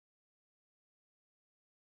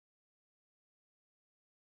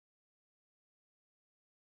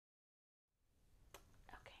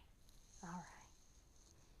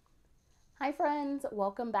Hi friends,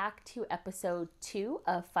 welcome back to episode 2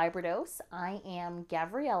 of Fiberdose. I am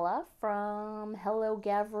Gavriella from Hello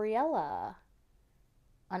Gavriella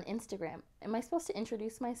on Instagram. Am I supposed to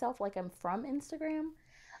introduce myself like I'm from Instagram?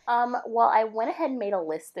 Well, I went ahead and made a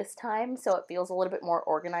list this time so it feels a little bit more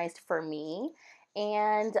organized for me.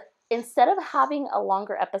 And instead of having a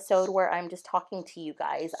longer episode where I'm just talking to you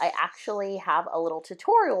guys, I actually have a little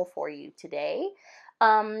tutorial for you today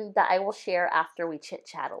that I will share after we chit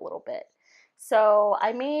chat a little bit. So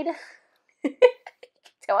I made,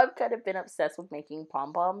 so I've kind of been obsessed with making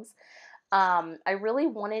pom poms. I really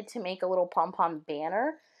wanted to make a little pom pom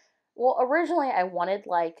banner. Well, originally I wanted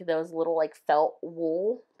like those little like felt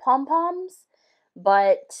wool pom poms,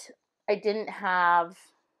 but I didn't have,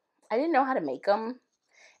 I didn't know how to make them.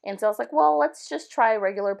 And so I was like, well, let's just try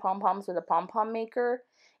regular pom poms with a pom pom maker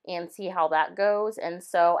and see how that goes. And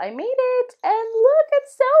so I made it, and look,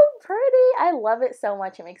 it's so pretty. I love it so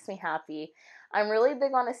much. It makes me happy. I'm really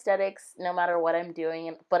big on aesthetics no matter what I'm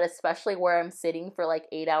doing, but especially where I'm sitting for like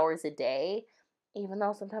 8 hours a day, even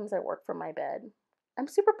though sometimes I work from my bed. I'm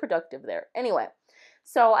super productive there. Anyway,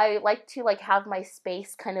 so I like to like have my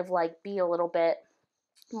space kind of like be a little bit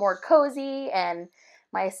more cozy and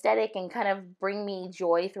my aesthetic and kind of bring me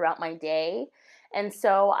joy throughout my day. And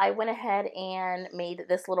so I went ahead and made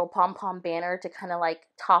this little pom pom banner to kind of like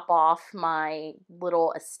top off my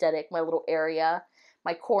little aesthetic, my little area,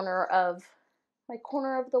 my corner of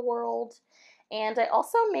the world. And I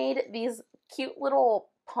also made these cute little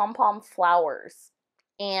pom pom flowers.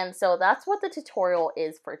 And so that's what the tutorial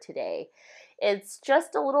is for today. It's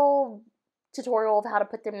just a little tutorial of how to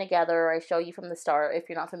put them together. I show you from the start. If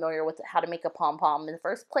you're not familiar with how to make a pom-pom in the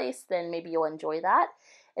first place, then maybe you'll enjoy that.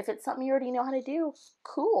 If it's something you already know how to do,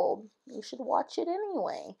 cool. You should watch it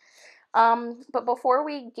anyway. But before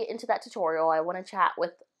we get into that tutorial, I want to chat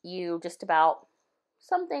with you just about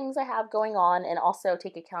some things I have going on and also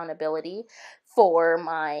take accountability for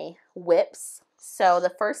my whips. So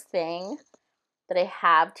the first thing that I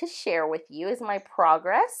have to share with you is my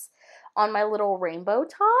progress on my little rainbow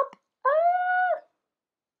top.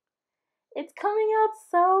 It's coming out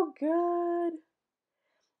so good.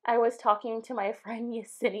 I was talking to my friend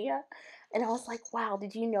Yesenia, and I was like, wow,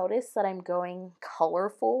 did you notice that I'm going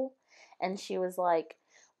colorful? And she was like,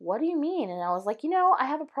 what do you mean? And I was like, I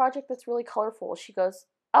have a project that's really colorful. She goes,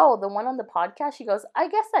 oh, the one on the podcast? She goes, I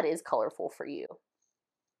guess that is colorful for you.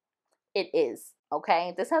 It is,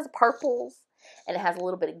 okay? This has purples, and it has a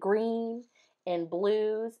little bit of green and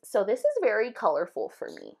blues. So this is very colorful for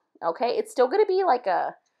me, okay? It's still going to be like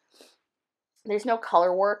there's no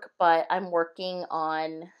color work, but I'm working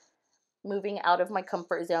on moving out of my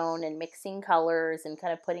comfort zone and mixing colors and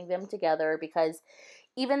kind of putting them together, because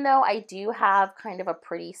even though I do have kind of a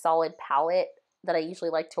pretty solid palette that I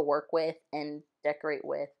usually like to work with and decorate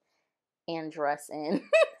with and dress in,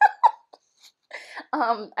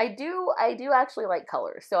 I do actually like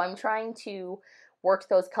colors. So I'm trying to work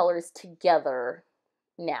those colors together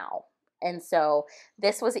now. And so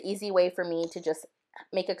this was an easy way for me to just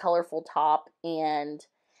make a colorful top and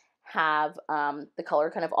have the color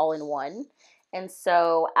kind of all in one. And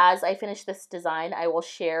so as I finish this design, I will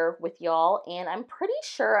share with y'all, and I'm pretty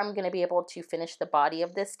sure I'm going to be able to finish the body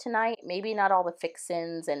of this tonight. Maybe not all the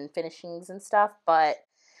fixins and finishings and stuff, but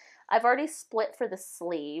I've already split for the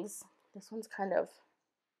sleeves. This one's kind of,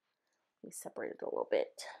 let me separate it a little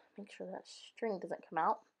bit. Make sure that string doesn't come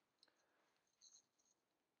out.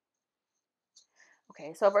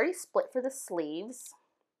 Okay, so I've already split for the sleeves.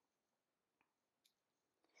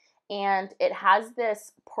 And it has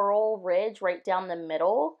this pearl ridge right down the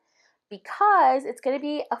middle because it's going to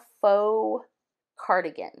be a faux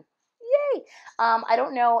cardigan. Yay! I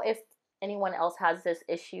don't know if anyone else has this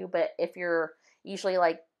issue, but if you're usually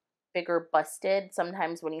like bigger busted,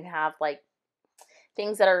 sometimes when you have like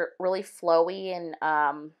things that are really flowy and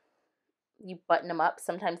you button them up,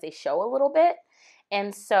 sometimes they show a little bit.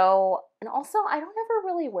 And so, and also, I don't ever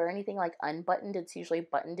really wear anything like unbuttoned. It's usually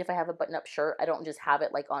buttoned. If I have a button up shirt, I don't just have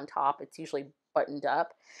it like on top. It's usually buttoned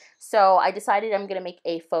up. So I decided I'm going to make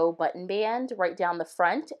a faux button band right down the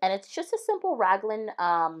front. And it's just a simple raglan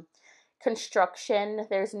construction.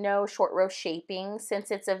 There's no short row shaping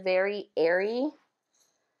since it's a very airy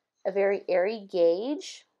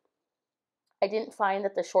gauge. I didn't find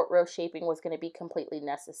that the short row shaping was going to be completely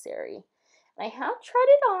necessary. I have tried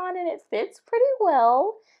it on and it fits pretty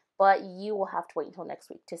well, but you will have to wait until next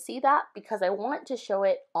week to see that because I want to show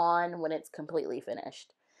it on when it's completely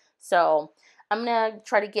finished. So I'm going to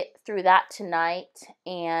try to get through that tonight,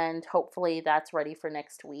 and hopefully that's ready for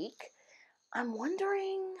next week. I'm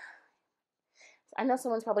wondering, I know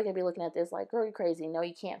someone's probably going to be looking at this like, girl, you're crazy. No,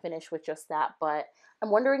 you can't finish with just that. But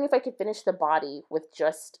I'm wondering if I could finish the body with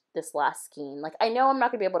just this last skein. Like, I know I'm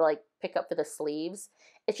not going to be able to, like, pick up for the sleeves.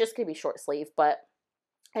 It's just going to be short sleeve. But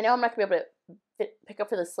I know I'm not going to be able to pick up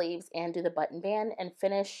for the sleeves and do the button band and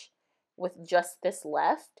finish with just this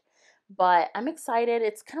left. But I'm excited.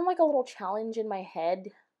 It's kind of like a little challenge in my head.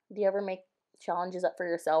 Do you ever make challenges up for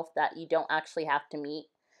yourself that you don't actually have to meet,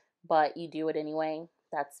 but you do it anyway?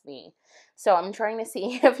 That's me. So I'm trying to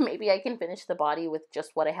see if maybe I can finish the body with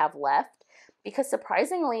just what I have left, because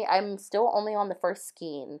surprisingly, I'm still only on the first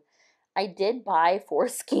skein. I did buy 4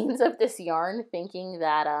 skeins of this yarn thinking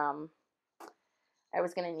that I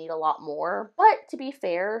was going to need a lot more, but to be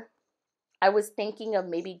fair, I was thinking of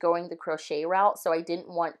maybe going the crochet route, so I didn't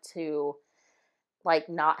want to, like,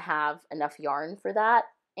 not have enough yarn for that.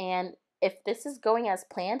 And if this is going as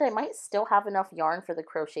planned, I might still have enough yarn for the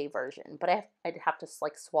crochet version, but I'd have to,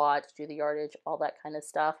 like, swatch, do the yardage, all that kind of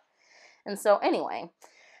stuff. And so anyway,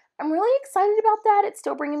 I'm really excited about that. It's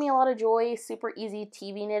still bringing me a lot of joy, super easy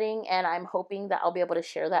TV knitting, and I'm hoping that I'll be able to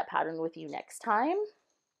share that pattern with you next time.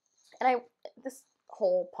 And this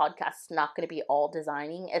whole podcast is not going to be all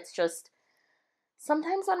designing. It's just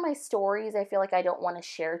sometimes on my stories, I feel like I don't want to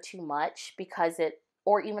share too much because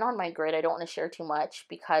or even on my grid, I don't want to share too much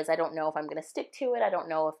because I don't know if I'm going to stick to it. I don't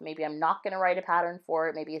know if maybe I'm not going to write a pattern for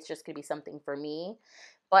it. Maybe it's just going to be something for me.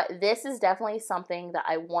 But this is definitely something that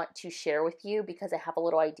I want to share with you because I have a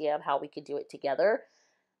little idea of how we could do it together.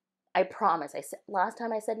 I promise. Last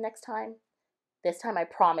time I said next time. This time I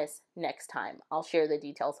promise next time I'll share the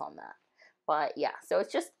details on that. But yeah, so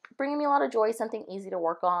it's just bringing me a lot of joy, something easy to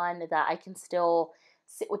work on that I can still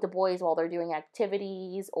sit with the boys while they're doing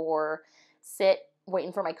activities or sit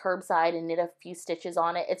waiting for my curbside and knit a few stitches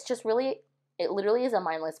on it. It's just really, it literally is a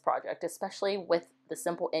mindless project, especially with the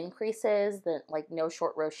simple increases, the like no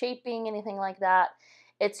short row shaping, anything like that.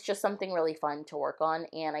 It's just something really fun to work on,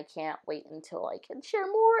 and I can't wait until I can share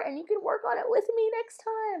more and you can work on it with me next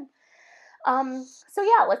time. So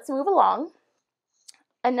yeah, let's move along.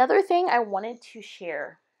 Another thing I wanted to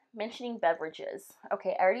share, mentioning beverages.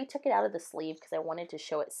 Okay, I already took it out of the sleeve because I wanted to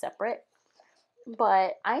show it separate.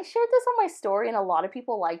 But I shared this on my story and a lot of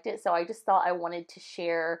people liked it, so I just thought I wanted to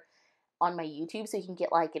share on my YouTube so you can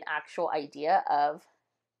get like an actual idea of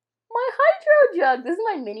my hydro jug. This is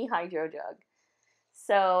my mini hydro jug.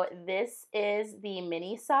 So this is the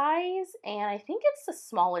mini size, and I think it's the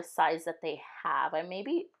smallest size that they have. I may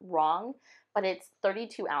be wrong, but it's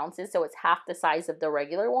 32 ounces, so it's half the size of the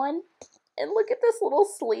regular one. And look at this little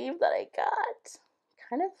sleeve that I got.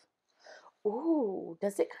 Kind of, ooh,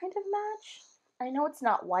 does it kind of match? I know it's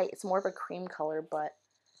not white, it's more of a cream color, but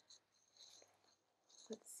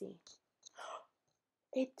let's see.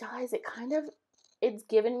 It does, it's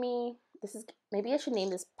given me, maybe I should name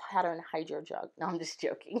this pattern Hydro Jug. No, I'm just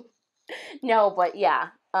joking. No, but yeah,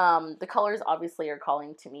 the colors obviously are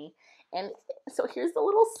calling to me. And so here's the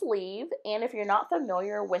little sleeve, and if you're not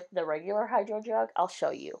familiar with the regular Hydro Jug, I'll show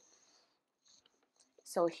you.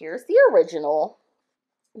 So here's the original.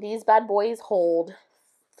 These bad boys hold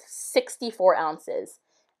 64 ounces,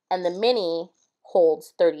 and the mini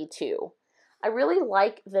holds 32. I really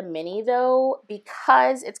like the mini though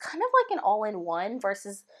because it's kind of like an all-in-one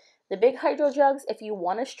versus the big hydro jugs. If you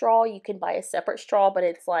want a straw, you can buy a separate straw, but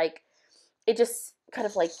it's like, it just kind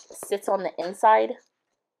of like sits on the inside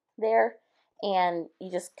there, and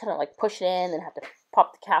you just kind of like push it in and have to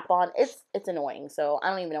pop the cap on. It's annoying, so I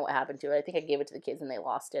don't even know what happened to it. I think I gave it to the kids and they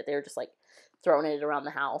lost it. They were just like throwing it around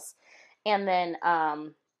the house. And then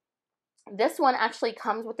this one actually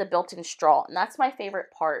comes with a built-in straw, and that's my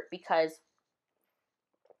favorite part because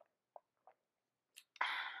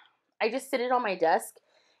I just sit it on my desk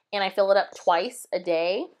and I fill it up twice a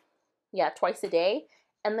day. Yeah, twice a day.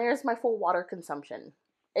 And there's my full water consumption.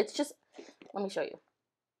 It's just, let me show you.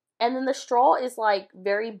 And then the straw is like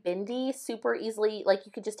very bendy, super easily, like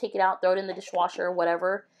you could just take it out, throw it in the dishwasher or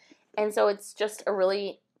whatever. And so it's just a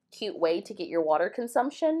really cute way to get your water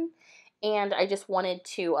consumption. And I just wanted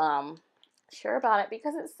to share about it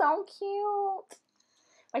because it's so cute.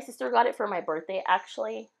 My sister got it for my birthday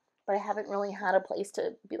actually, but I haven't really had a place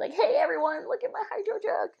to be like, hey everyone, look at my hydro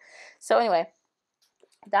jug. So anyway,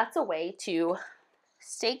 that's a way to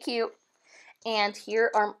stay cute. And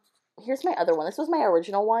here's my other one. This was my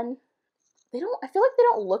original one. I feel like they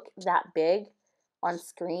don't look that big on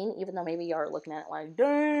screen, even though maybe you are looking at it like,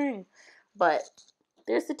 dang. But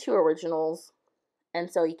there's the two originals. And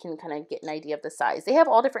so you can kind of get an idea of the size. They have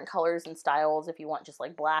all different colors and styles. If you want just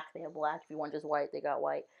like black, they have black. If you want just white, they got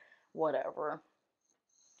white. Whatever.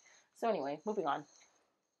 So anyway, moving on.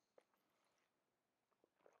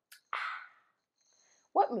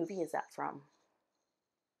 What movie is that from?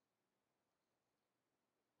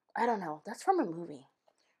 I don't know. That's from a movie.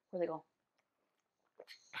 Where they go.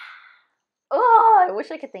 Oh, I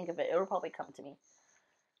wish I could think of it. It will probably come to me.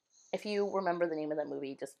 If you remember the name of that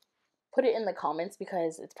movie, just put it in the comments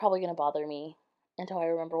because it's probably going to bother me until I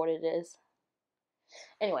remember what it is.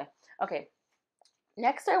 Anyway, okay.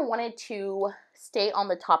 Next, I wanted to stay on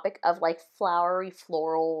the topic of like flowery,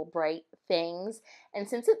 floral, bright things. And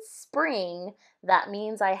since it's spring, that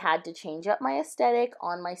means I had to change up my aesthetic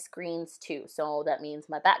on my screens too. So that means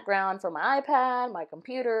my background for my iPad, my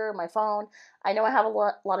computer, my phone. I know I have a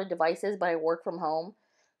lot of devices, but I work from home.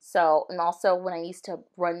 So, and also when I used to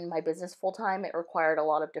run my business full time, it required a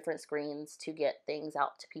lot of different screens to get things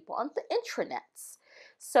out to people on the intranets.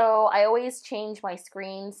 So I always change my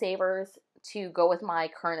screensavers to go with my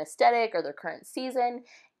current aesthetic or the current season.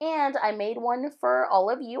 And I made one for all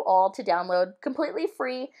of you all to download completely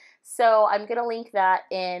free. So I'm going to link that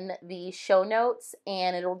in the show notes,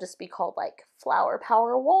 and it'll just be called like Flower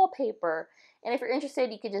Power Wallpaper. And if you're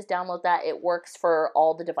interested, you can just download that. It works for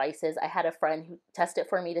all the devices. I had a friend who tested it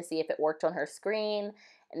for me to see if it worked on her screen,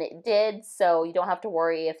 and it did. So you don't have to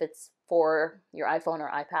worry if it's for your iPhone or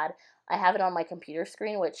iPad. I have it on my computer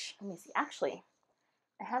screen, which, let me see, actually,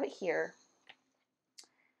 I have it here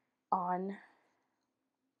on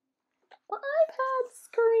my iPad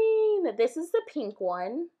screen. This is the pink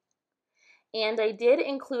one. And I did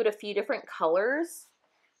include a few different colors.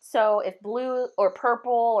 So if blue or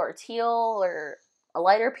purple or teal or a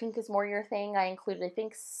lighter pink is more your thing, I included, I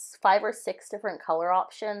think, 5 or 6 different color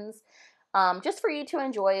options. Just for you to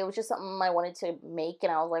enjoy. It was just something I wanted to make,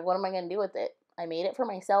 and I was like, what am I going to do with it? I made it for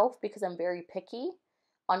myself because I'm very picky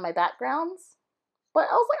on my backgrounds. But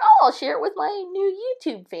I was like, oh, I'll share it with my new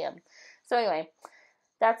YouTube fam. So anyway,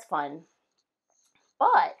 that's fun.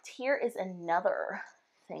 But here is another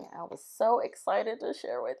thing I was so excited to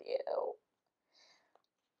share with you.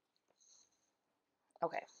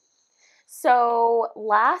 Okay. So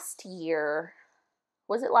last year,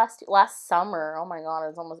 was it last summer? Oh my god,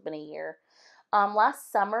 it's almost been a year.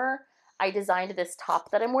 Last summer, I designed this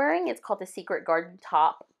top that I'm wearing. It's called the Secret Garden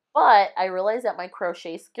top. But I realized that my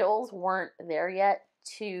crochet skills weren't there yet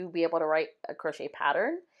to be able to write a crochet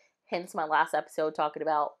pattern. Hence my last episode talking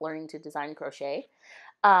about learning to design crochet.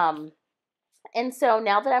 And so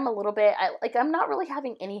now that I'm a little bit, I'm not really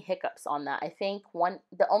having any hiccups on that. I think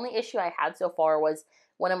the only issue I had so far was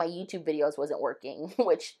one of my YouTube videos wasn't working,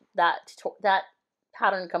 which that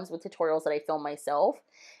pattern comes with tutorials that I film myself.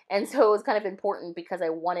 And so it was kind of important because I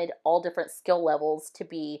wanted all different skill levels to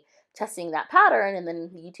be testing that pattern, and then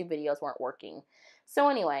the YouTube videos weren't working. So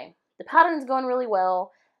anyway, the pattern's going really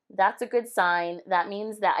well. That's a good sign. That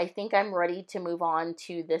means that I think I'm ready to move on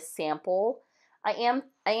to this sample. I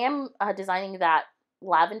am designing that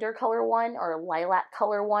lavender color one or lilac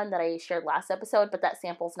color one that I shared last episode, but that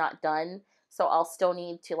sample's not done. So I'll still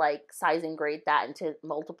need to like size and grade that into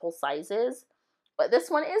multiple sizes. But this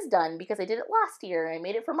one is done because I did it last year. I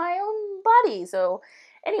made it for my own body. So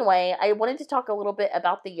anyway, I wanted to talk a little bit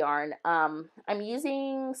about the yarn. I'm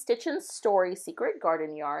using Stitch and Story Secret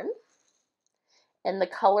Garden yarn. And the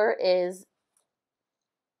color is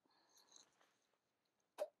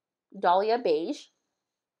Dahlia Beige.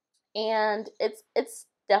 And it's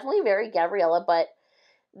definitely very Gavriella, but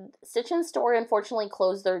Stitch and Story unfortunately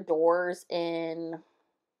closed their doors in,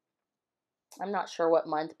 I'm not sure what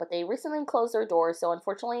month, but they recently closed their doors. So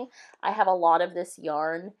unfortunately, I have a lot of this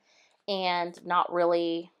yarn and not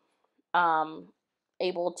really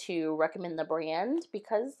able to recommend the brand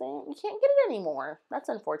because you can't get it anymore. That's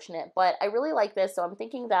unfortunate, but I really like this. So I'm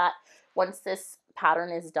thinking that once this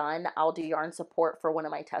pattern is done, I'll do yarn support for one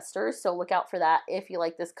of my testers. So look out for that if you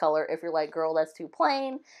like this color. If you're like, girl, that's too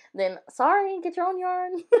plain, then sorry, get your own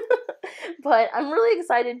yarn. But I'm really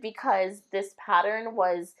excited because this pattern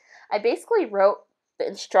was, I basically wrote the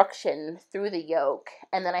instruction through the yoke,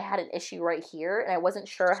 and then I had an issue right here, and I wasn't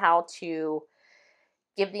sure how to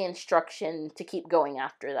give the instruction to keep going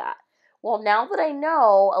after that. Well, now that I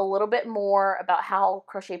know a little bit more about how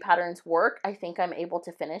crochet patterns work, I think I'm able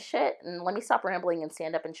to finish it. And let me stop rambling and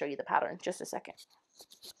stand up and show you the pattern. Just a second.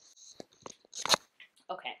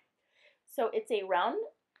 Okay. So it's a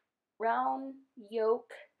round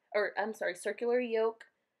yoke, or I'm sorry, circular yoke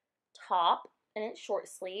top, and it's short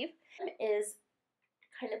sleeve. It is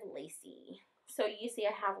kind of lacy. So you see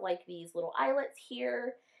I have like these little eyelets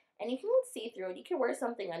here, and you can see through it. You can wear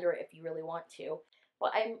something under it if you really want to.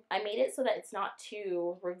 But I made it so that it's not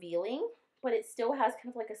too revealing, but it still has kind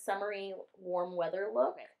of like a summery, warm weather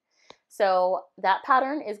look. So that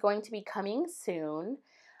pattern is going to be coming soon.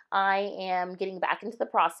 I am getting back into the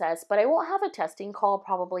process, but I won't have a testing call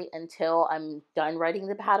probably until I'm done writing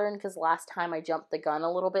the pattern because last time I jumped the gun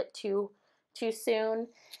a little bit too soon.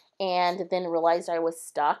 and then realized I was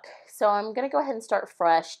stuck. So I'm going to go ahead and start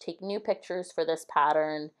fresh, take new pictures for this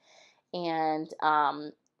pattern, and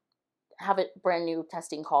have a brand new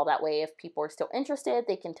testing call. That way, if people are still interested,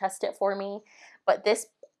 they can test it for me. But this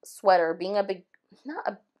sweater, being not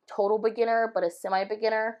a total beginner, but a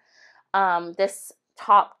semi-beginner, this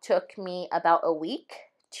top took me about a week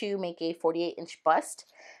to make a 48-inch bust.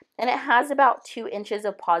 And it has about 2 inches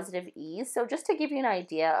of positive ease. So just to give you an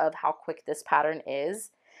idea of how quick this pattern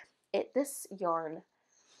is, this yarn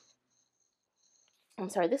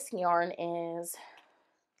is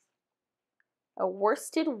a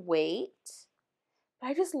worsted weight.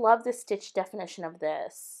 I just love the stitch definition of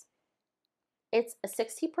this. It's a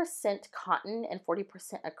 60% cotton and 40%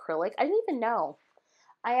 acrylic. I didn't even know.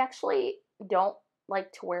 I actually don't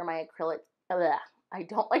like to wear my I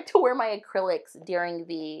don't like to wear my acrylics during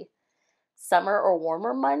the summer or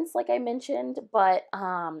warmer months, like I mentioned, but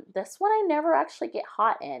this one I never actually get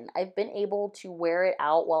hot in. I've been able to wear it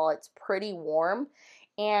out while it's pretty warm,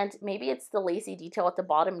 and maybe it's the lacy detail at the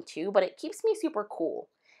bottom too, but it keeps me super cool.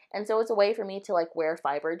 And so it's a way for me to like wear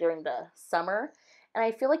fiber during the summer. And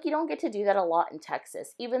I feel like you don't get to do that a lot in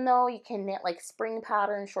Texas. Even though you can knit like spring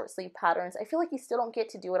patterns, short sleeve patterns, I feel like you still don't get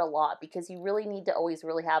to do it a lot because you really need to always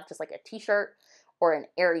really have just like a t-shirt or an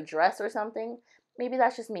airy dress or something. Maybe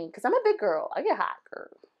that's just me because I'm a big girl. I get hot, girl.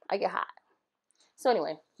 I get hot. So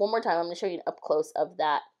anyway, one more time, I'm going to show you an up close of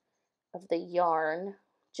the yarn,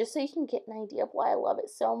 just so you can get an idea of why I love it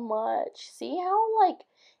so much. See how like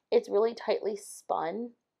it's really tightly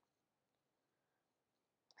spun?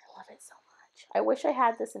 I love it so much. I wish I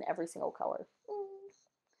had this in every single color.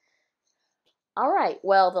 All right,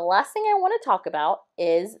 well, the last thing I want to talk about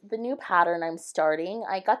is the new pattern I'm starting.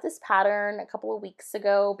 I got this pattern a couple of weeks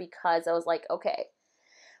ago because I was like, okay,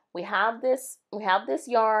 we have this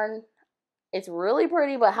yarn. It's really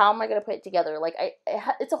pretty, but how am I going to put it together? Like,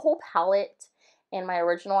 it's a whole palette, and my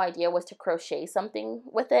original idea was to crochet something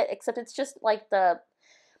with it, except it's just like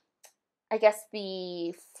I guess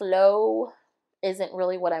the flow isn't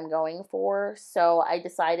really what I'm going for. So I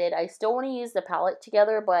decided I still want to use the palette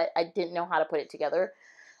together, but I didn't know how to put it together.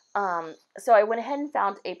 So I went ahead and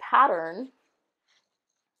found a pattern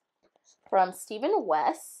from Stephen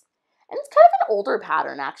West. And it's kind of an older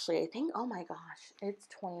pattern, actually. I think, oh my gosh, it's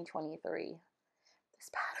 2023.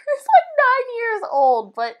 This pattern is like 9 years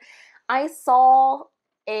old. But I saw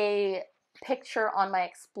a picture on my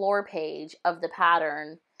Explore page of the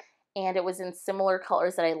pattern, and it was in similar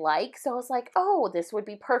colors that I like. So I was like, oh, this would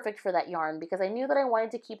be perfect for that yarn, because I knew that I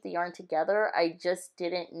wanted to keep the yarn together. I just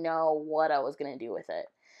didn't know what I was going to do with it.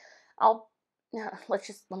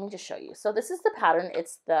 Let me just show you. So this is the pattern.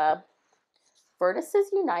 It's the Vertices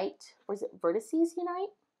Unite, or is it Vertices Unite?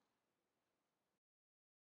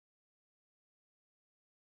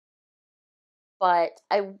 But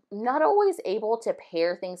I'm not always able to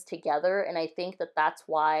pair things together, and I think that that's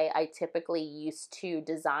why I typically used to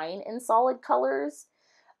design in solid colors.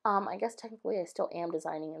 I guess technically I still am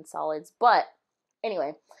designing in solids, but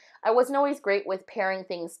anyway, I wasn't always great with pairing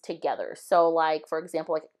things together. So like, for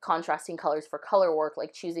example, like contrasting colors for color work,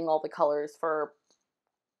 like choosing all the colors for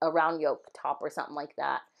a round yoke top or something like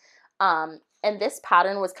that. And this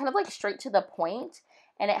pattern was kind of like straight to the point,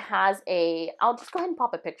 and it has I'll just go ahead and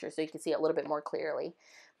pop a picture so you can see it a little bit more clearly.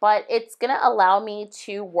 But it's going to allow me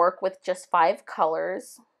to work with just 5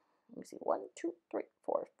 colors. Let me see, 1, 2, 3,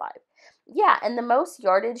 4, 5. Yeah, and the most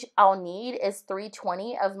yardage I'll need is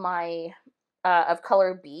 320 of my, of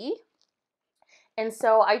color B. And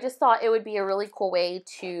so I just thought it would be a really cool way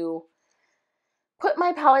to put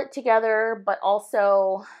my palette together, but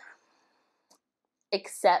also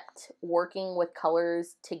accept working with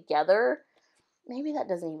colors together. Maybe that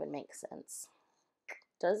doesn't even make sense.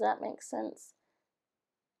 Does that make sense?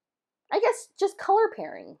 I guess just color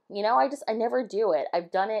pairing. You know, I never do it.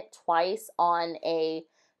 I've done it twice on a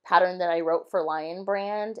pattern that I wrote for Lion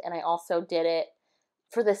Brand, and I also did it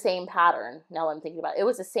for the same pattern. Now I'm thinking about it. It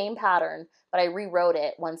was the same pattern, but I rewrote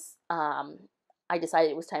it once I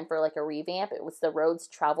decided it was time for like a revamp. It was the Roads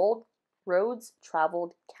Traveled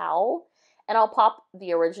cowl, and I'll pop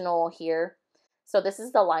the original here. So this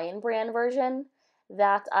is the Lion Brand version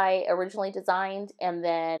that I originally designed, and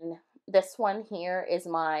then this one here is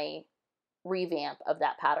my revamp of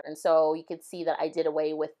that pattern. So you can see that I did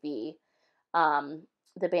away with the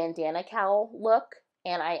bandana cowl look,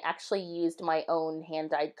 and I actually used my own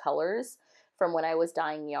hand-dyed colors from when I was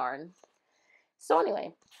dyeing yarn. So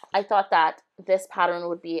anyway, I thought that this pattern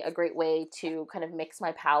would be a great way to kind of mix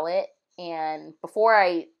my palette. And before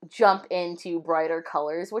I jump into brighter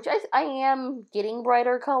colors, which I am getting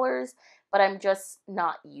brighter colors, but I'm just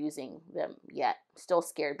not using them yet. Still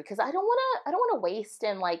scared because I don't want to waste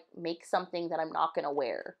and like make something that I'm not going to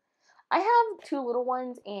wear. I have two little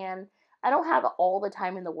ones and I don't have all the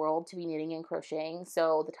time in the world to be knitting and crocheting.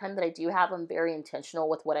 So the time that I do have, I'm very intentional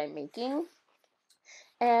with what I'm making.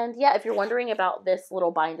 And yeah, if you're wondering about this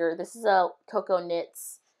little binder, this is a Coco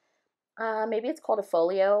Knits. Maybe it's called a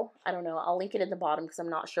folio. I don't know. I'll link it in the bottom because I'm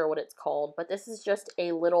not sure what it's called. But this is just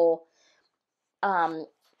a little kind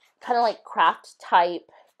of like craft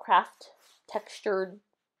textured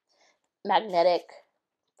magnetic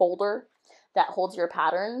folder that holds your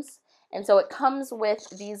patterns. And so it comes with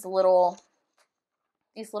these little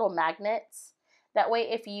magnets. That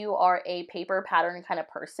way, if you are a paper pattern kind of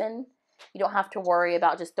person, you don't have to worry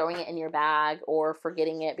about just throwing it in your bag or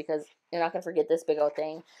forgetting it, because you're not going to forget this big old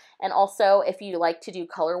thing. And also, if you like to do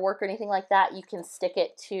color work or anything like that, you can stick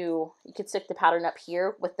the pattern up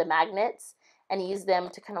here with the magnets and use them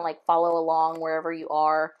to kind of like follow along wherever you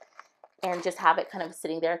are, and just have it kind of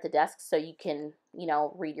sitting there at the desk so you can, you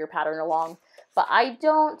know, read your pattern along. But I've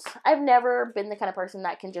never been the kind of person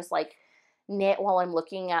that can just like knit while I'm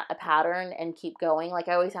looking at a pattern and keep going. Like,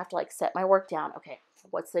 I always have to like set my work down. Okay,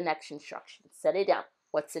 what's the next instruction? Set it down.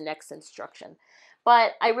 What's the next instruction?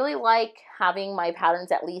 But I really like having my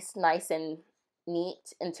patterns at least nice and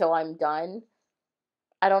neat until I'm done.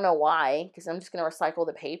 I don't know why, because I'm just going to recycle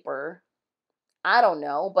the paper. I don't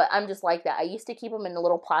know, but I'm just like that. I used to keep them in the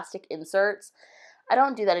little plastic inserts. I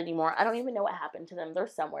don't do that anymore. I don't even know what happened to them. They're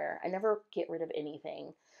somewhere. I never get rid of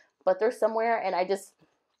anything, but they're somewhere, and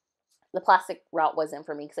the plastic route wasn't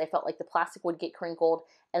for me because I felt like the plastic would get crinkled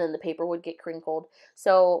and then the paper would get crinkled.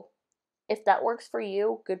 So if that works for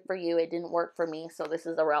you, good for you. It didn't work for me, so this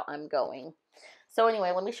is the route I'm going. So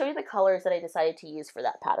anyway, let me show you the colors that I decided to use for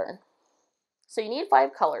that pattern. So you need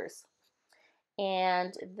 5 colors.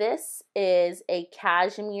 And this is a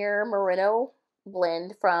cashmere merino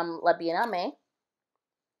blend from La Bien-Aimée.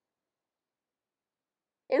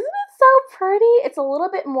 Isn't it so pretty? It's a little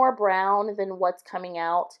bit more brown than what's coming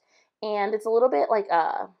out, and it's a little bit like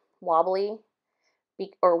wobbly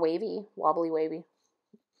or wavy, wobbly,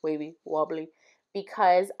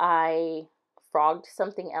 because I frogged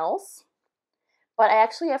something else. But I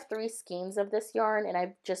actually have 3 skeins of this yarn, and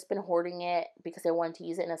I've just been hoarding it because I wanted to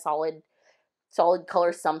use it in a solid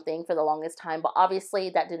color something for the longest time. But obviously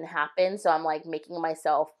that didn't happen, so I'm like making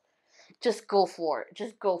myself just go for it,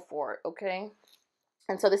 okay?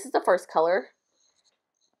 And so this is the first color,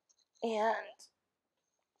 and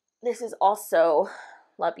this is also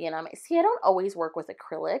La Bien-Aimée. See, I don't always work with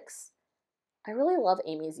acrylics. I really love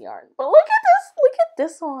Amy's yarn, but look at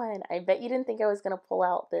this one. I bet you didn't think I was gonna pull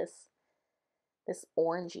out this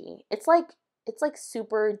orangey. It's like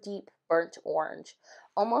super deep burnt orange,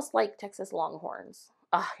 almost like Texas Longhorns.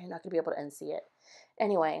 Ah, you're not gonna be able to unsee it.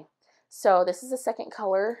 Anyway, so this is the second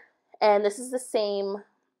color, and this is the same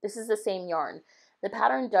yarn. The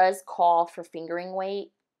pattern does call for fingering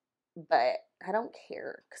weight, but I don't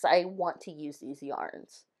care because I want to use these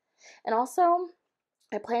yarns. And also,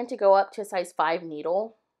 I plan to go up to a size 5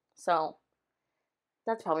 needle, so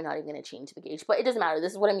that's probably not even going to change the gauge, but it doesn't matter.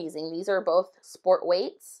 This is what I'm using. These are both sport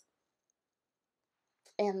weights.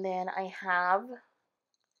 And then I have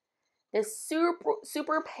this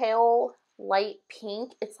super pale light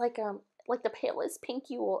pink. It's like the palest pink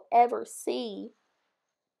you will ever see.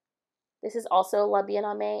 This is also La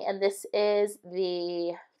Bien-Aimée, and this is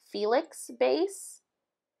the Felix base.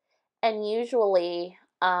 And usually,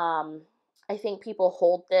 I think people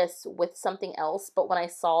hold this with something else, but when I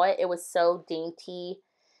saw it, it was so dainty.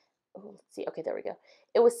 Oh, let's see. Okay, there we go.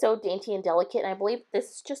 It was so dainty and delicate, and I believe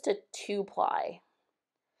this is just a 2-ply.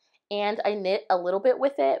 And I knit a little bit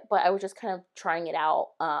with it, but I was just kind of trying it out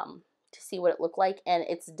to see what it looked like, and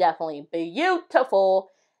it's definitely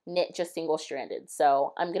beautiful knit just single-stranded.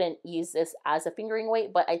 So I'm going to use this as a fingering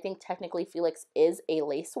weight, but I think technically Felix is a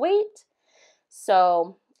lace weight.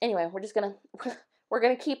 So anyway, we're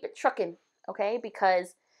gonna keep it trucking, okay?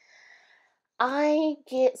 Because I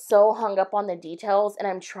get so hung up on the details, and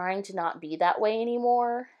I'm trying to not be that way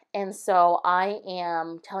anymore. And so I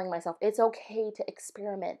am telling myself it's okay to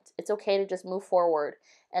experiment. It's okay to just move forward.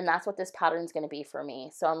 And that's what this pattern is going to be for me.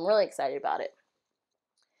 So I'm really excited about it.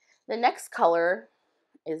 The next color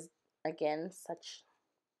is, again,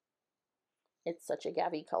 it's such a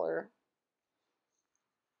Gavi color.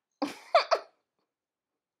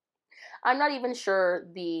 I'm not even sure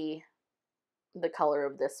the color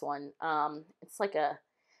of this one. It's like a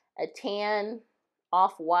tan,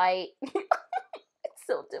 off-white. It's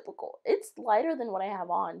so typical. It's lighter than what I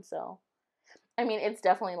have on, so I mean, it's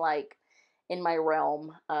definitely like in my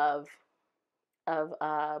realm of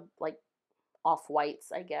like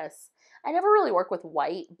off-whites, I guess. I never really work with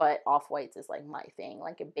white, but off-whites is like my thing,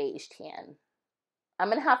 like a beige tan. I'm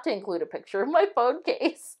going to have to include a picture of my phone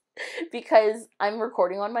case because I'm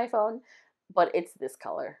recording on my phone, but it's this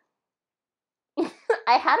color.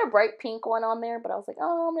 I had a bright pink one on there, but I was like,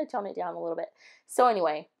 oh, I'm going to tone it down a little bit. So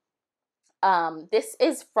anyway, this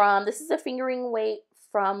is a fingering weight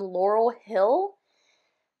from Laurel Hill.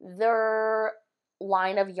 Their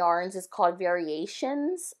line of yarns is called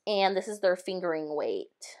Variations, and this is their fingering weight.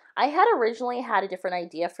 I had originally had a different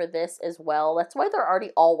idea for this as well. That's why they're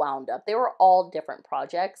already all wound up. They were all different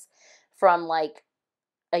projects from like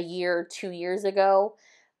a year, 2 years ago,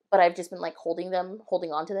 but I've just been like holding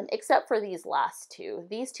on to them, except for these last two.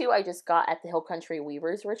 These two I just got at the Hill Country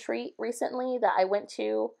Weavers Retreat recently that I went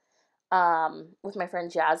to with my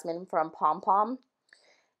friend Jasmine from Pom.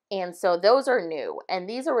 And so those are new. And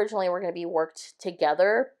these originally were going to be worked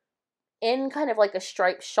together in kind of like a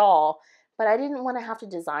striped shawl, but I didn't want to have to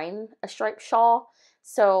design a striped shawl.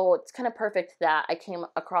 So it's kind of perfect that I came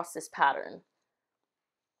across this pattern.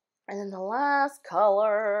 And then the last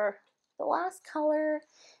color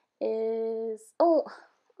is, oh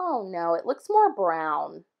no, it looks more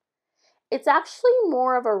brown. It's actually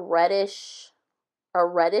more of a reddish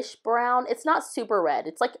brown. It's not super red.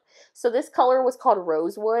 It's like, so this color was called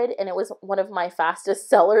Rosewood, and it was one of my fastest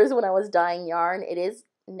sellers when I was dyeing yarn. It is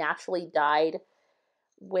naturally dyed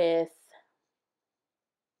with,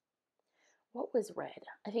 what was red?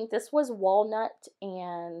 I think this was walnut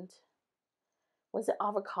and, was it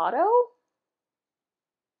avocado?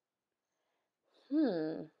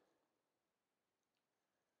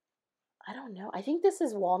 I don't know. I think this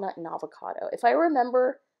is walnut and avocado. If I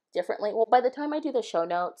remember differently, well, by the time I do the show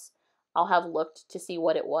notes, I'll have looked to see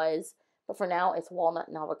what it was. But for now, it's walnut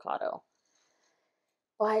and avocado.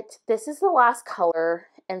 But this is the last color.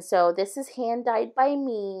 And so this is hand dyed by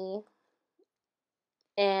me.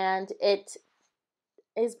 And it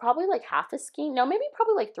is probably like half a skein. No, maybe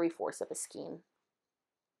probably like 3/4 of a skein.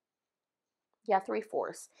 Yeah,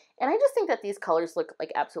 3/4. And I just think that these colors look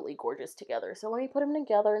like absolutely gorgeous together. So let me put them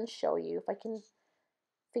together and show you if I can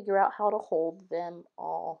figure out how to hold them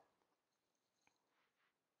all.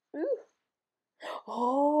 Ooh.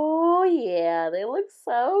 Oh yeah, they look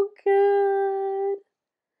so good.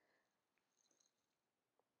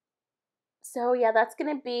 So yeah, that's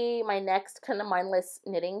gonna be my next kind of mindless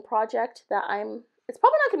knitting project that it's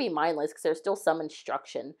probably not gonna be mindless because there's still some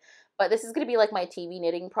instruction, but this is gonna be like my TV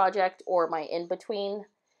knitting project or my in-between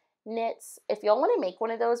knits. If y'all want to make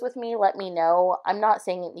one of those with me, let me know. I'm not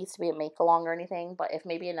saying it needs to be a make-along or anything, but if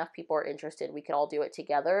maybe enough people are interested, we could all do it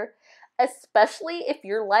together. Especially if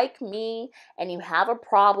you're like me and you have a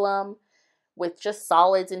problem with just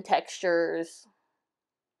solids and textures.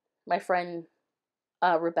 My friend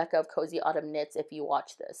Rebecca of Cozy Autumn Knits, if you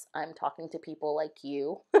watch this, I'm talking to people like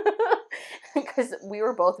you. Because we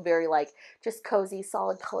were both very like, just cozy,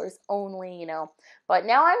 solid colors only, you know. But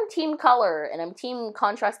now I'm team color, and I'm team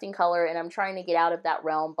contrasting color, and I'm trying to get out of that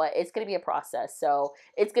realm, but it's going to be a process. So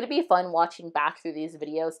it's going to be fun watching back through these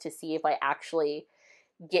videos to see if I actually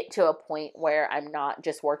get to a point where I'm not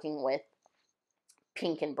just working with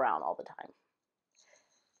pink and brown all the time.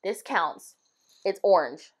 This counts. It's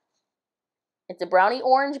orange. It's a brownie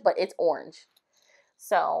orange, but it's orange.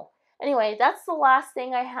 So anyway, that's the last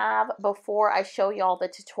thing I have before I show y'all the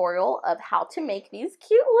tutorial of how to make these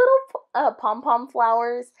cute little pom-pom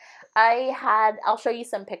flowers. I'll show you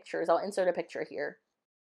some pictures. I'll insert a picture here.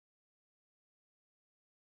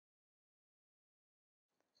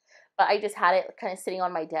 But I just had it kind of sitting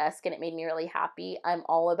on my desk and it made me really happy. I'm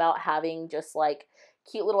all about having just like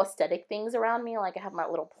cute little aesthetic things around me. Like I have my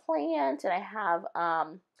little plant and I have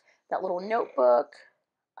that little notebook.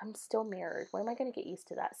 I'm still mirrored. When am I going to get used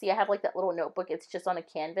to that? See, I have like that little notebook. It's just on a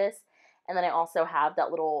canvas. And then I also have that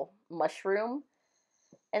little mushroom.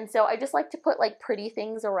 And so I just like to put like pretty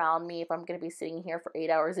things around me if I'm going to be sitting here for 8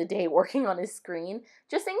 hours a day working on a screen.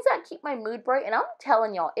 Just things that keep my mood bright. And I'm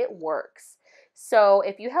telling y'all, it works. So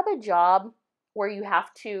if you have a job where you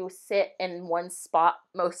have to sit in one spot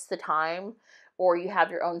most of the time, or you have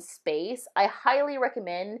your own space, I highly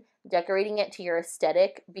recommend decorating it to your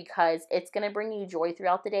aesthetic because it's going to bring you joy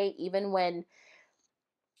throughout the day, even when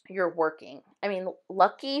you're working. I mean,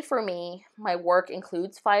 lucky for me, my work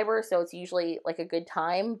includes fiber, so it's usually like a good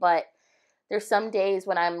time, but there's some days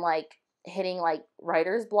when I'm like hitting like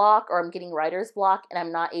writer's block or I'm getting writer's block and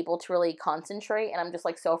I'm not able to really concentrate and I'm just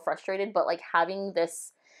like so frustrated, but like having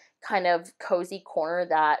this kind of cozy corner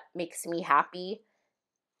that makes me happy,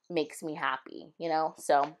 you know?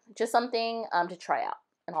 So just something to try out.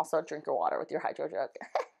 And also drink your water with your hydro jug.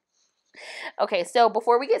 Okay, so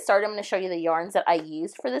before we get started, I'm going to show you the yarns that I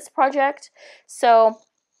used for this project. So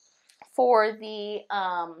for the,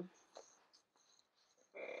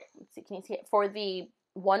 let's see, can you see it? For the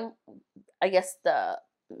one, I guess the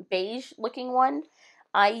beige looking one,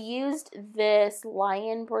 I used this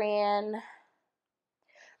Lion Brand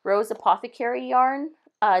Rose Apothecary yarn.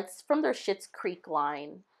 It's from their Schitt's Creek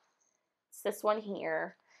line. It's this one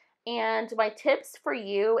here. And my tips for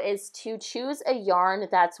you is to choose a yarn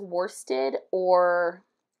that's worsted or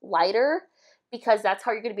lighter, because that's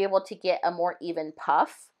how you're going to be able to get a more even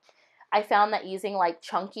puff. I found that using like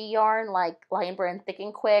chunky yarn like Lion Brand Thick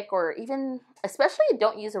and Quick, or even, especially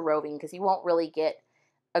don't use a roving, because you won't really get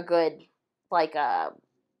a good like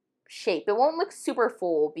shape. It won't look super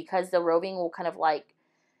full because the roving will kind of like,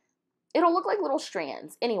 it'll look like little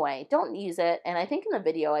strands. Anyway, don't use it. And I think in the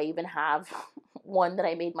video I even have one that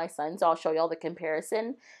I made my son, so I'll show y'all the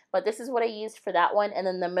comparison. But this is what I used for that one. And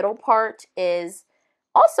then the middle part is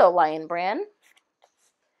also Lion Brand.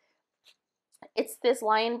 It's this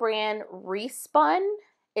Lion Brand Respun.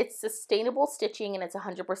 It's sustainable stitching, and it's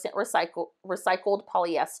 100% recycled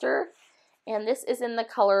polyester. And this is in the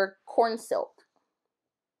color Corn Silk.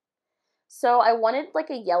 So I wanted like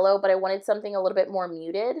a yellow, but I wanted something a little bit more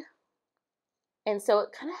muted. And so it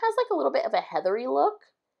kind of has like a little bit of a heathery look.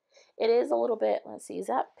 It is a little bit, let's see, is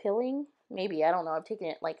that pilling? Maybe, I don't know. I've taken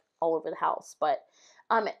it like all over the house, but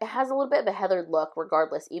it has a little bit of a heathered look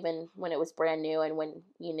regardless, even when it was brand new and when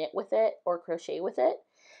you knit with it or crochet with it.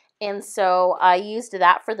 And so I used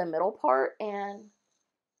that for the middle part. And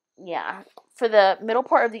yeah, for the middle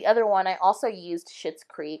part of the other one, I also used Schitt's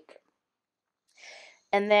Creek.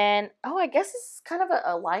 And then, oh, I guess this is kind of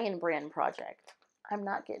a Lion Brand project. I'm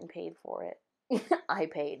not getting paid for it. I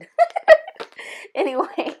paid.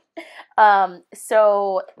 Anyway,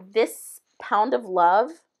 so this Pound of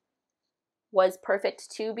Love was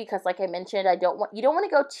perfect too, because like I mentioned, you don't want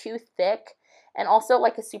to go too thick, and also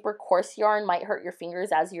like a super coarse yarn might hurt your fingers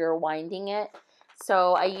as you're winding it.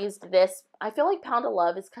 So I used this. I feel like Pound of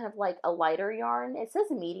Love is kind of like a lighter yarn. It says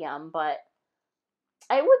medium, but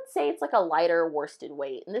I would say it's like a lighter worsted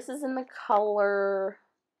weight. And this is in the color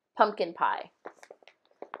Pumpkin Pie.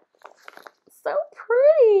 So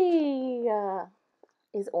pretty.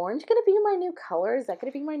 Is orange going to be my new color? Is that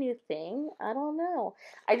going to be my new thing? I don't know.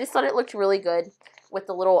 I just thought it looked really good with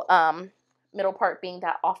the little middle part being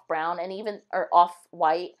that off brown and even, or off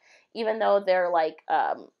white. Even though they're like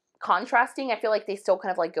contrasting, I feel like they still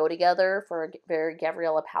kind of like go together for a very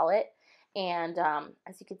Gavriella palette. And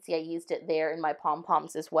as you can see, I used it there in my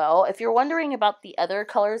pom-poms as well. If you're wondering about the other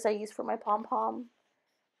colors I used for my pom-pom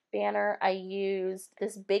banner, I used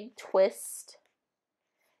this big twist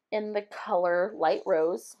in the color Light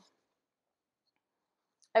Rose.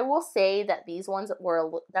 I will say that these ones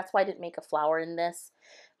were, that's why I didn't make a flower in this,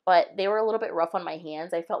 but they were a little bit rough on my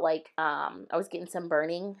hands. I felt like I was getting some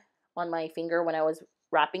burning on my finger when I was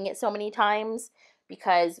wrapping it so many times,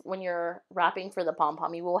 because when you're wrapping for the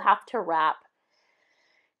pom-pom, you will have to wrap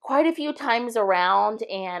quite a few times around,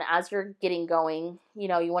 and as you're getting going, you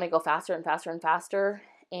know, you want to go faster and faster and faster.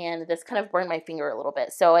 And this kind of burned my finger a little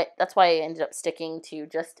bit. So that's why I ended up sticking to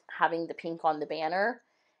just having the pink on the banner.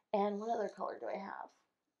 And what other color do I have?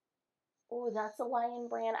 Oh, that's a Lion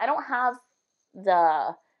Brand. I don't have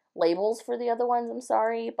the labels for the other ones, I'm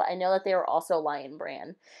sorry, but I know that they were also Lion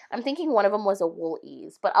Brand. I'm thinking one of them was a Wool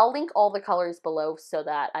Ease, but I'll link all the colors below so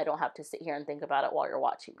that I don't have to sit here and think about it while you're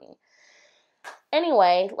watching me.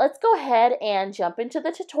 Anyway, let's go ahead and jump into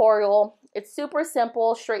the tutorial. It's super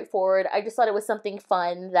simple, straightforward. I just thought it was something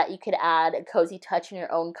fun that you could add a cozy touch in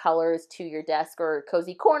your own colors to your desk or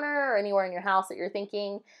cozy corner or anywhere in your house that you're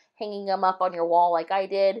thinking, hanging them up on your wall like I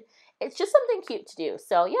did. It's just something cute to do.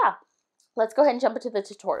 So yeah, let's go ahead and jump into the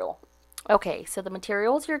tutorial. Okay, so the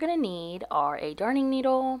materials you're going to need are a darning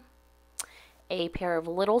needle, a pair of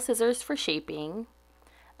little scissors for shaping,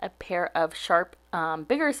 a pair of sharp,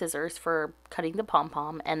 bigger scissors for cutting the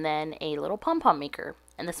pom-pom, and then a little pom-pom maker.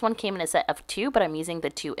 And this one came in a set of 2, but I'm using the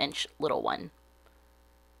 2-inch little one.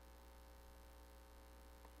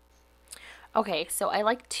 Okay, so I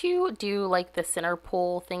like to do like the center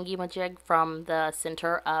pull thingy-majig from the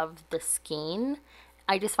center of the skein.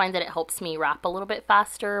 I just find that it helps me wrap a little bit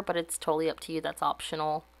faster, but it's totally up to you. That's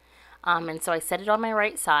optional. And so I set it on my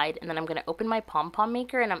right side, and then I'm going to open my pom-pom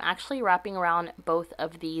maker, and I'm actually wrapping around both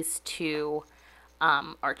of these two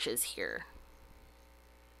arches here.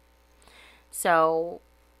 So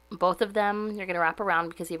both of them you're going to wrap around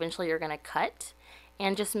because eventually you're going to cut,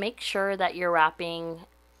 and just make sure that you're wrapping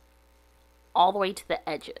all the way to the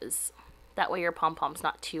edges. That way your pom-pom's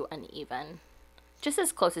not too uneven. Just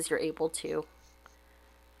as close as you're able to.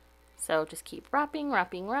 So just keep wrapping,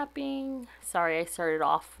 wrapping, wrapping. Sorry, I started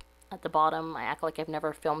off at the bottom. I act like I've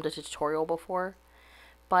never filmed a tutorial before.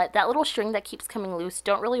 But that little string that keeps coming loose,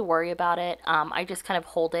 don't really worry about it. I just kind of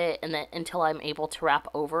hold it and then until I'm able to wrap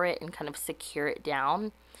over it and kind of secure it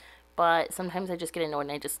down. But sometimes I just get annoyed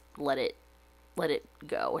and I just let it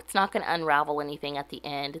go. It's not going to unravel anything at the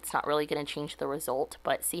end. It's not really going to change the result.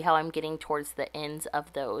 But see how I'm getting towards the ends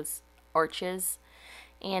of those arches?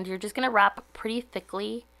 And you're just going to wrap pretty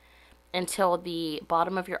thickly until the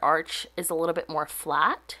bottom of your arch is a little bit more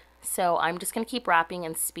flat. So I'm just going to keep wrapping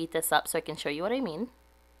and speed this up so I can show you what I mean.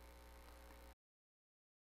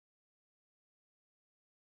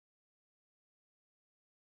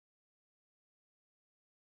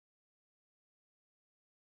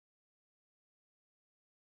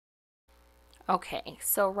 Okay,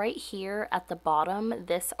 so right here at the bottom,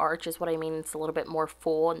 this arch is what I mean. It's a little bit more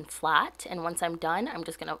full and flat. And once I'm done, I'm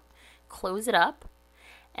just going to close it up.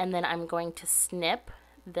 And then I'm going to snip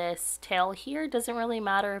this tail here. Doesn't really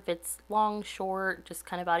matter if it's long, short, just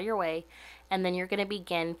kind of out of your way. And then you're going to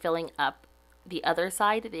begin filling up the other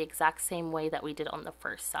side the exact same way that we did on the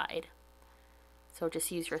first side. So just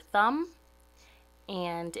use your thumb.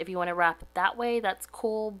 And if you want to wrap it that way, that's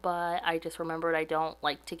cool, but I just remembered I don't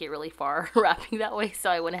like to get really far wrapping that way, so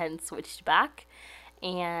I went ahead and switched back.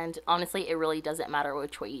 And honestly, it really doesn't matter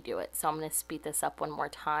which way you do it. So I'm going to speed this up one more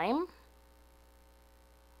time.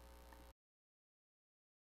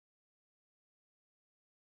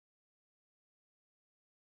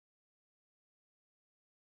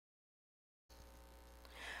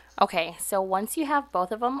 Okay, so once you have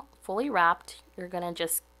both of them fully wrapped, you're going to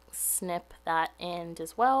just snip that end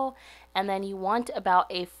as well. And then you want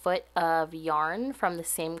about a foot of yarn from the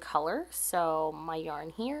same color. So my yarn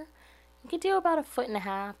here, you could do about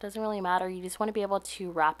 1.5 feet, doesn't really matter. You just want to be able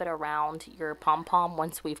to wrap it around your pom-pom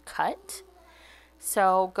once we've cut.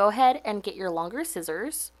 So go ahead and get your longer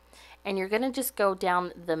scissors and you're going to just go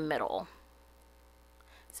down the middle.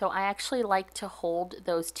 So I actually like to hold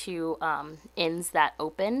those two ends that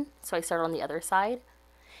open. So I start on the other side.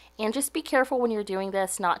 And just be careful when you're doing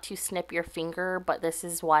this not to snip your finger, but this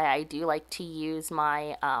is why I do like to use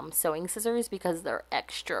my sewing scissors because they're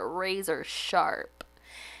extra razor sharp.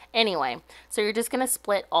 Anyway, so you're just going to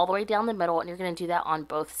split all the way down the middle and you're going to do that on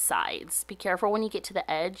both sides. Be careful when you get to the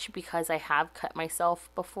edge because I have cut myself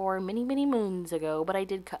before many, many moons ago, but I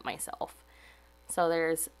did cut myself. So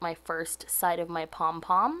there's my first side of my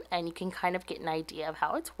pom-pom and you can kind of get an idea of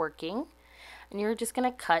how it's working. And you're just going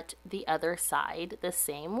to cut the other side the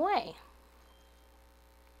same way.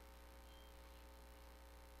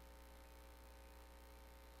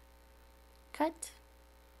 Cut,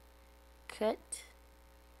 cut,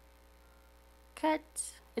 cut.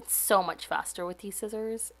 It's so much faster with these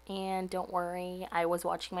scissors, and don't worry, I was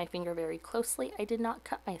watching my finger very closely. I did not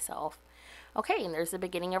cut myself. Okay, and there's the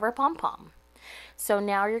beginning of our pom-pom. So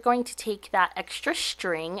now you're going to take that extra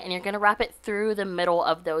string and you're going to wrap it through the middle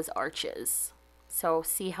of those arches. So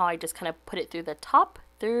see how I just kind of put it through the top,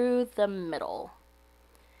 through the middle.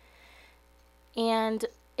 And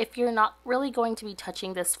if you're not really going to be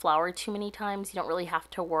touching this flower too many times, you don't really have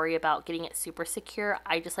to worry about getting it super secure.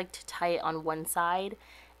 I just like to tie it on one side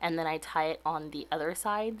and then I tie it on the other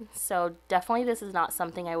side. So definitely this is not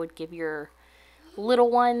something I would give your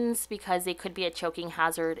little ones because they could be a choking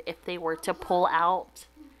hazard if they were to pull out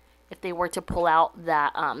that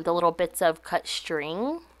the little bits of cut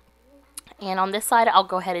string. And on this side I'll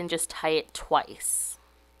go ahead and just tie it twice.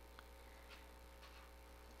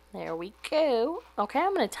 There we go. Okay,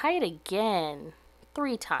 I'm going to tie it again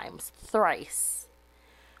 3 times, thrice.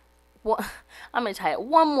 Well, I'm going to tie it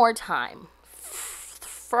one more time,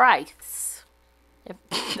 thrice. If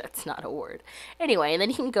that's not a word. Anyway, and then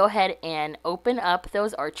you can go ahead and open up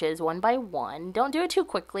those arches one by one. Don't do it too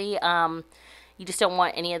quickly. You just don't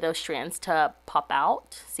want any of those strands to pop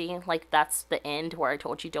out. See, like that's the end where I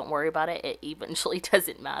told you don't worry about it. It eventually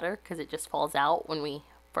doesn't matter because it just falls out when we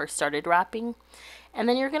first started wrapping. And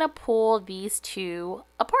then you're going to pull these two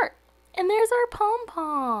apart. And there's our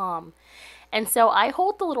pom-pom. And so I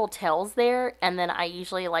hold the little tails there, and then I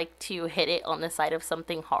usually like to hit it on the side of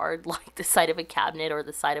something hard, like the side of a cabinet or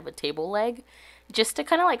the side of a table leg, just to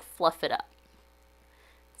kind of like fluff it up.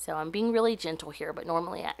 So I'm being really gentle here, but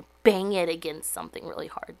normally I bang it against something really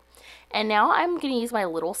hard. And now I'm going to use my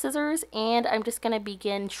little scissors, and I'm just going to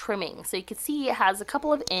begin trimming. So you can see it has a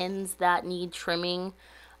couple of ends that need trimming.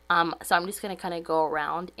 So I'm just going to kind of go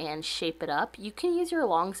around and shape it up. You can use your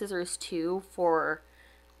long scissors too for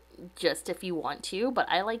just if you want to, but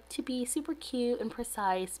I like to be super cute and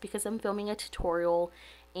precise because I'm filming a tutorial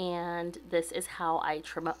and this is how I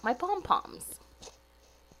trim up my pom-poms.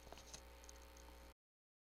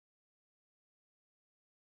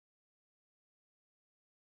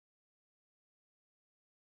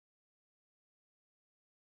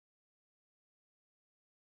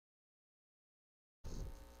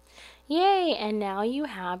 Yay, and now you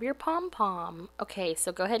have your pom-pom. Okay,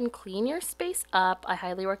 so go ahead and clean your space up. I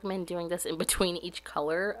highly recommend doing this in between each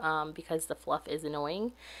color because the fluff is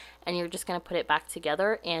annoying. And you're just going to put it back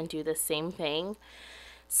together and do the same thing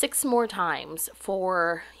 6 more times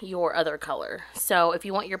for your other color. So if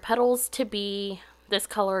you want your petals to be this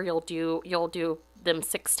color, you'll do them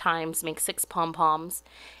 6 times, make 6 pom-poms,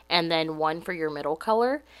 and then 1 for your middle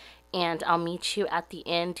color. And I'll meet you at the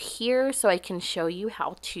end here so I can show you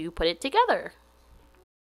how to put it together.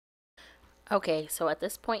 Okay, so at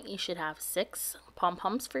this point you should have 6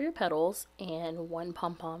 pom-poms for your petals and 1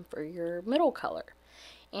 pom-pom for your middle color.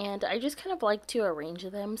 And I just kind of like to arrange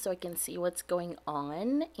them so I can see what's going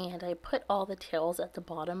on. And I put all the tails at the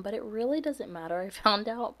bottom, but it really doesn't matter, I found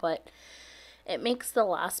out, but it makes the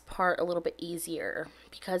last part a little bit easier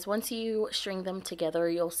because once you string them together,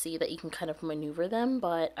 you'll see that you can kind of maneuver them,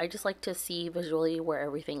 but I just like to see visually where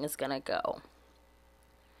everything is gonna go.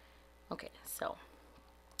 Okay, so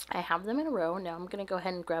I have them in a row. Now I'm gonna go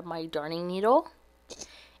ahead and grab my darning needle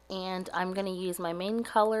and I'm gonna use my main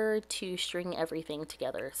color to string everything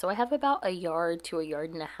together. So I have about 1 yard to 1.5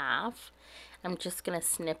 yards. I'm just gonna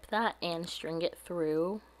snip that and string it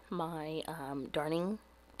through my darning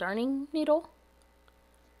needle.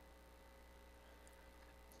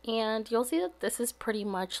 And you'll see that this is pretty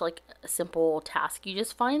much like a simple task. You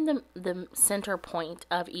just find the center point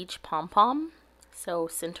of each pom-pom. So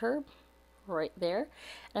center right there.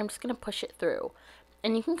 And I'm just going to push it through.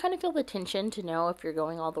 And you can kind of feel the tension to know if you're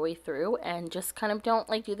going all the way through, and just kind of don't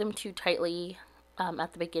like do them too tightly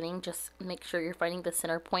at the beginning. Just make sure you're finding the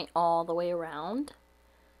center point all the way around.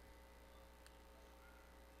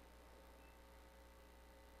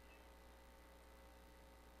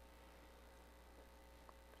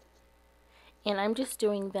 And I'm just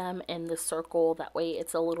doing them in the circle, that way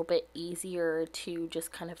it's a little bit easier to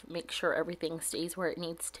just kind of make sure everything stays where it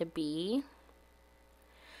needs to be.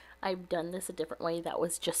 I've done this a different way, that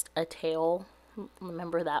was just a tail.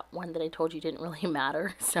 Remember that one that I told you didn't really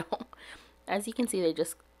matter? So as you can see, they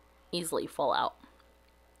just easily fall out.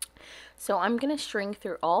 So I'm going to string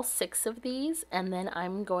through all 6 of these, and then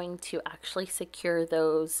I'm going to actually secure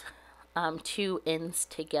those 2 ends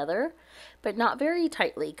together, but not very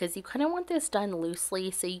tightly because you kind of want this done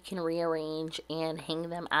loosely so you can rearrange and hang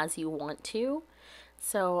them as you want to.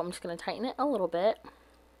 So I'm just going to tighten it a little bit.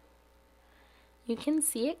 You can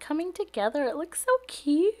see it coming together. It looks so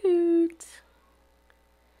cute.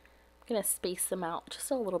 I'm going to space them out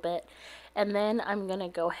just a little bit, and then I'm going to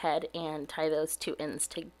go ahead and tie those 2 ends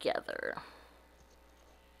together.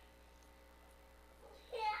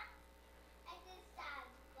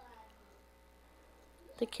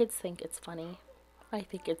 The kids think it's funny. I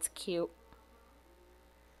think it's cute.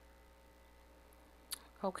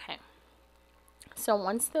 Okay. So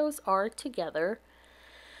once those are together,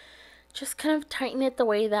 just kind of tighten it the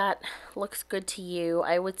way that looks good to you.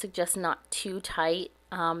 I would suggest not too tight.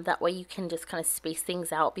 That way you can just kind of space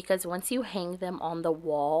things out, because once you hang them on the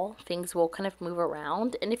wall, things will kind of move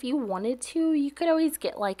around. And if you wanted to, you could always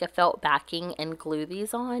get like a felt backing and glue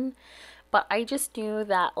these on. But I just knew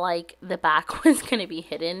that like the back was going to be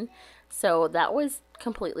hidden, so that was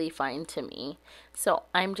completely fine to me. So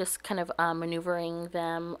I'm just kind of maneuvering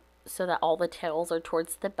them so that all the tails are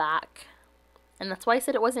towards the back. And that's why I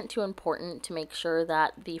said it wasn't too important to make sure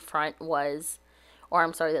that the front was, or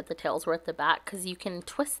I'm sorry, that the tails were at the back, because you can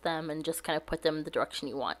twist them and just kind of put them the direction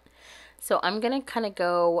you want. So I'm going to kind of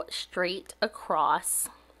go straight across.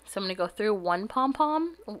 So I'm going to go through 1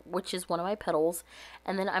 pom-pom, which is one of my petals,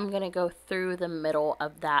 and then I'm going to go through the middle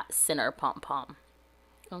of that center pom-pom.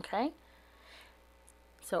 Okay?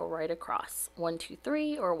 So right across. 1, 2,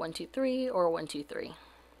 3, or 1, 2, 3, or 1, 2, 3.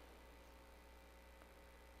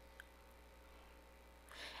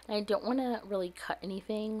 And I don't want to really cut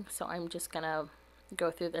anything, so I'm just going to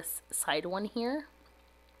go through this side one here.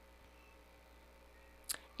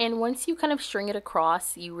 And once you kind of string it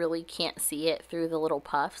across, you really can't see it through the little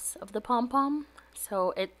puffs of the pom-pom.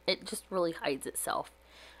 So it just really hides itself.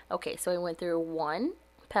 Okay, so I went through 1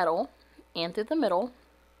 petal and through the middle.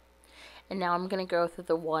 And now I'm going to go through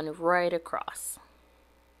the one right across.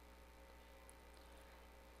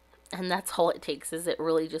 And that's all it takes, is it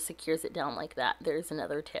really just secures it down like that. There's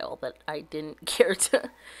another tail that I didn't care to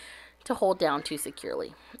hold down too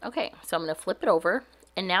securely. Okay, so I'm going to flip it over.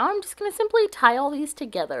 And now I'm just going to simply tie all these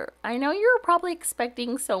together. I know you're probably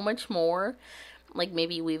expecting so much more, like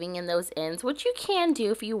maybe weaving in those ends, which you can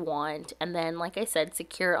do if you want. And then, like I said,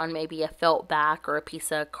 secure on maybe a felt back or a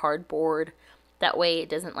piece of cardboard. That way it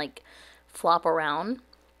doesn't like flop around.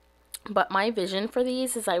 But my vision for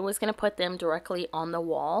these is I was going to put them directly on the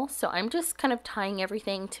wall. So I'm just kind of tying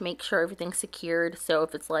everything to make sure everything's secured. So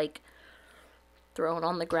if it's like thrown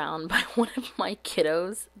on the ground by one of my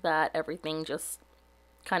kiddos that everything just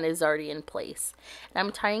kind of is already in place. And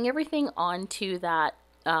I'm tying everything onto that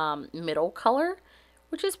middle color,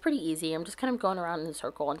 which is pretty easy. I'm just kind of going around in a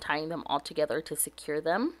circle and tying them all together to secure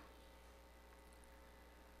them.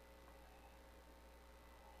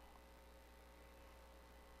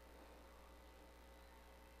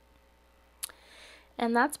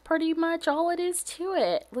 And that's pretty much all it is to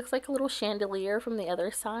it. Looks like a little chandelier from the other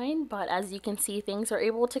side, but as you can see, things are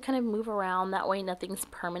able to kind of move around. That way nothing's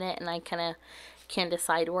permanent, and I kind of can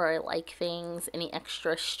decide where I like things. Any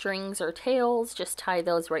extra strings or tails, just tie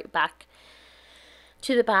those right back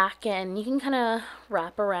to the back, and you can kind of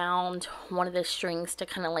wrap around one of the strings to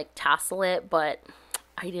kind of like tassel it, but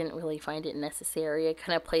I didn't really find it necessary. I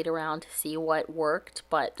kind of played around to see what worked,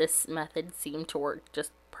 but this method seemed to work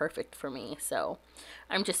just perfect for me. So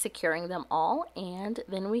I'm just securing them all, and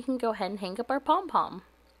then we can go ahead and hang up our pom-pom.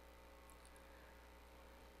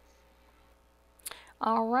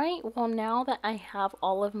 Alright, well now that I have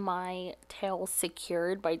all of my tails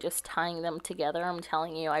secured by just tying them together, I'm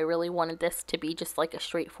telling you, I really wanted this to be just like a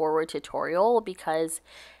straightforward tutorial, because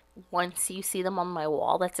once you see them on my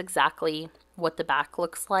wall, that's exactly what the back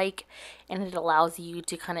looks like, and it allows you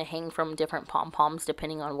to kind of hang from different pom-poms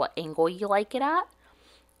depending on what angle you like it at.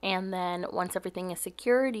 And then once everything is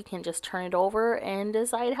secured, you can just turn it over and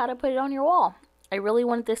decide how to put it on your wall. I really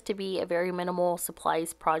wanted this to be a very minimal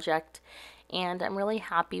supplies project, and I'm really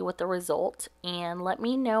happy with the result. And let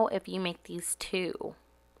me know if you make these too.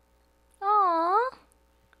 Aww.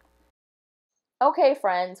 Okay,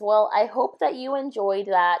 friends, well, I hope that you enjoyed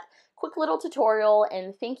that quick little tutorial,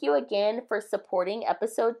 and thank you again for supporting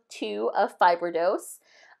episode 2 of Fiberdose.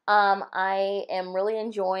 I am really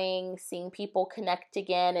enjoying seeing people connect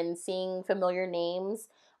again and seeing familiar names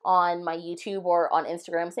on my YouTube or on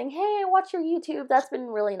Instagram saying, hey, I watch your YouTube. That's been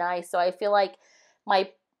really nice. So I feel like my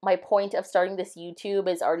point of starting this YouTube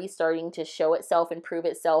is already starting to show itself and prove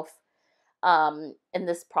itself in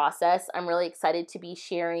this process. I'm really excited to be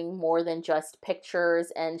sharing more than just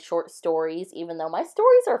pictures and short stories, even though my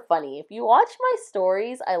stories are funny. If you watch my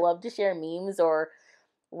stories, I love to share memes or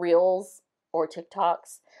reels or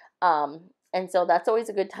TikToks. And so that's always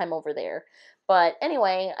a good time over there. But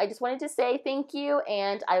anyway, I just wanted to say thank you,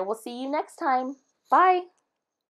 and I will see you next time. Bye.